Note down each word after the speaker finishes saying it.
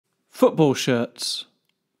Football shirts.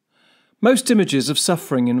 Most images of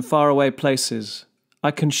suffering in faraway places I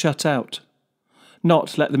can shut out,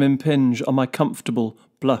 not let them impinge on my comfortable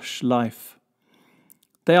blush life.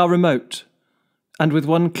 They are remote, and with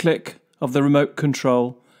one click of the remote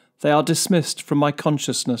control, they are dismissed from my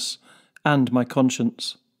consciousness and my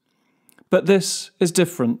conscience. But this is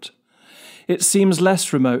different. It seems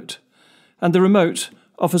less remote, and the remote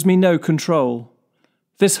offers me no control.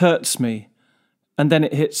 This hurts me, and then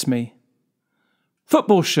it hits me.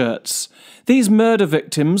 Football shirts. These murder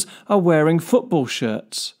victims are wearing football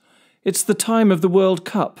shirts. It's the time of the World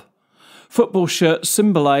Cup. Football shirts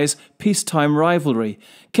symbolise peacetime rivalry,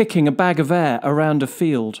 kicking a bag of air around a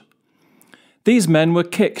field. These men were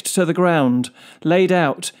kicked to the ground, laid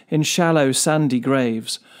out in shallow sandy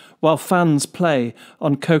graves, while fans play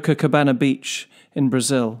on Copacabana Beach in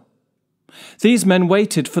Brazil. These men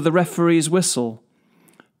waited for the referee's whistle.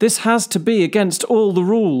 This has to be against all the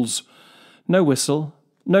rules. No whistle,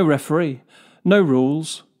 no referee, no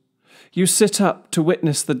rules. You sit up to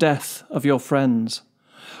witness the death of your friends.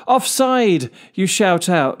 Offside, you shout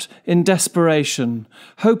out in desperation,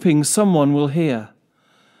 hoping someone will hear.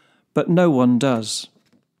 But no one does.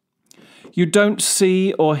 You don't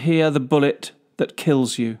see or hear the bullet that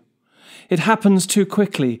kills you. It happens too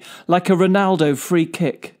quickly, like a Ronaldo free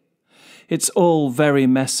kick. It's all very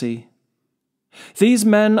messy. These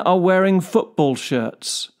men are wearing football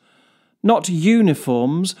shirts. Not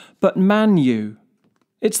uniforms, but Man U.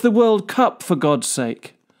 It's the World Cup, for God's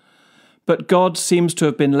sake. But God seems to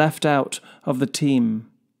have been left out of the team.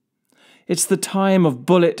 It's the time of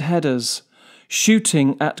bullet headers,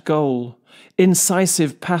 shooting at goal,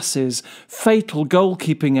 incisive passes, fatal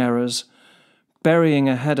goalkeeping errors, burying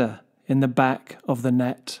a header in the back of the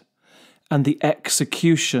net, and the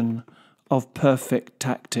execution of perfect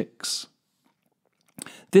tactics.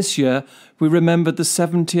 This year, we remembered the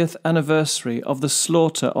 70th anniversary of the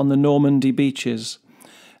slaughter on the Normandy beaches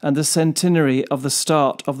and the centenary of the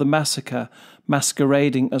start of the massacre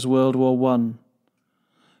masquerading as World War I.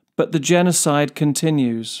 But the genocide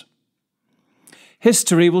continues.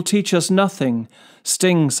 History will teach us nothing.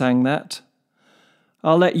 Sting sang that.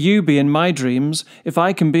 I'll let you be in my dreams if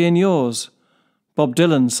I can be in yours. Bob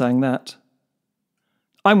Dylan sang that.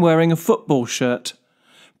 I'm wearing a football shirt.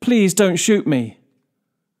 Please don't shoot me.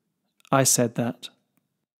 I said that.